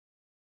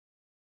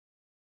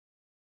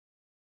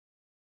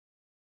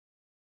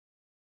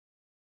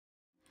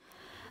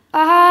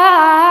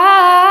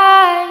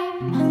I'm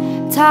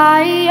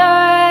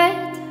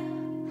tired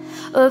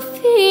of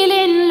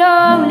feeling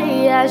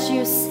lonely as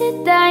you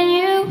sit there and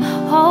you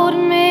hold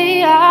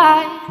me.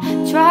 I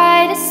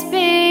try to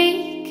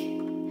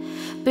speak,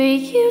 but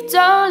you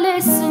don't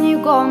listen. You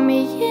got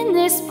me in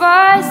this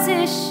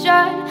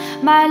position.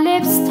 My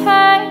lips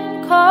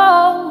turn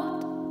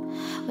cold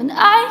when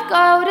I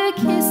go to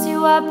kiss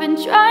you. I've been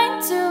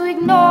trying to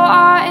ignore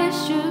our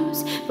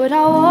issues, but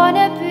I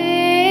wanna be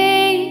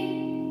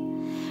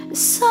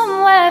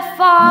somewhere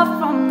far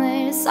from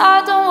this.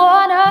 I don't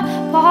want a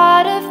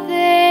part of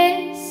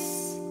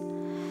this.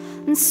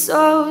 And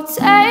so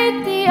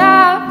take the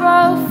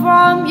arrow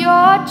from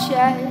your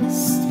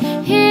chest.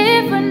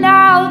 Here and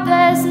now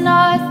there's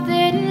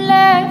nothing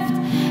left,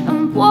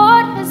 and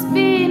what has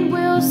been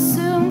we'll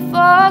soon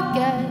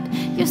forget.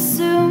 You'll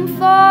soon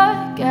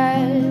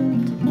forget.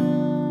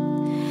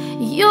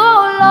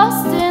 You're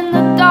lost in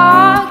the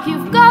dark.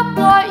 You've got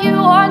what you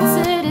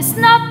wanted, it's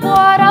not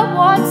what I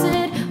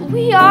wanted.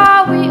 We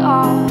are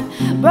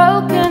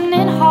broken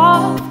in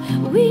half.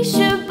 We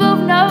should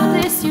both know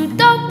this. You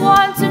don't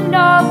want to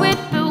know it,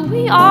 but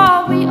we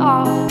are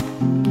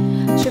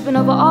tripping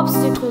over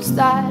obstacles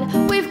that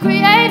we've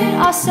created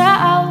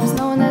ourselves,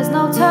 knowing there's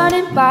no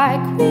turning back.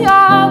 We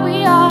are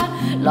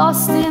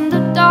lost in the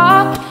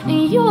dark,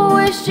 and your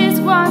wish is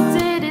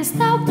granted. Is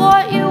that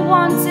what you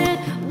wanted?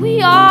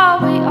 We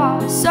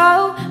are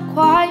so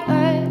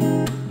quiet.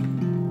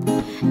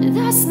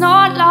 That's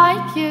not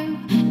like you.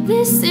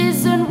 This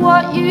isn't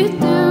what you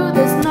do.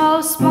 There's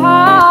no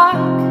spark.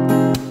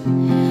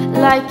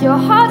 Like your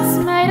heart's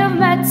made of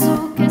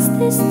metal, 'cause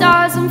this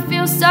doesn't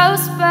feel so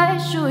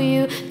special.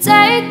 You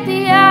take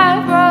the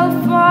arrow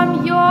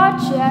from your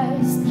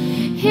chest.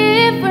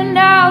 Here and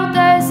now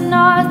there's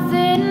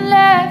nothing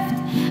left,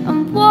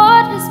 and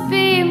what has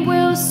been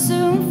we'll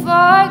soon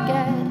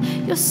forget.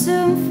 You'll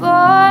soon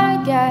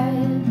forget.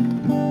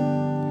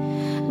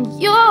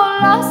 You're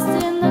lost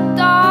in the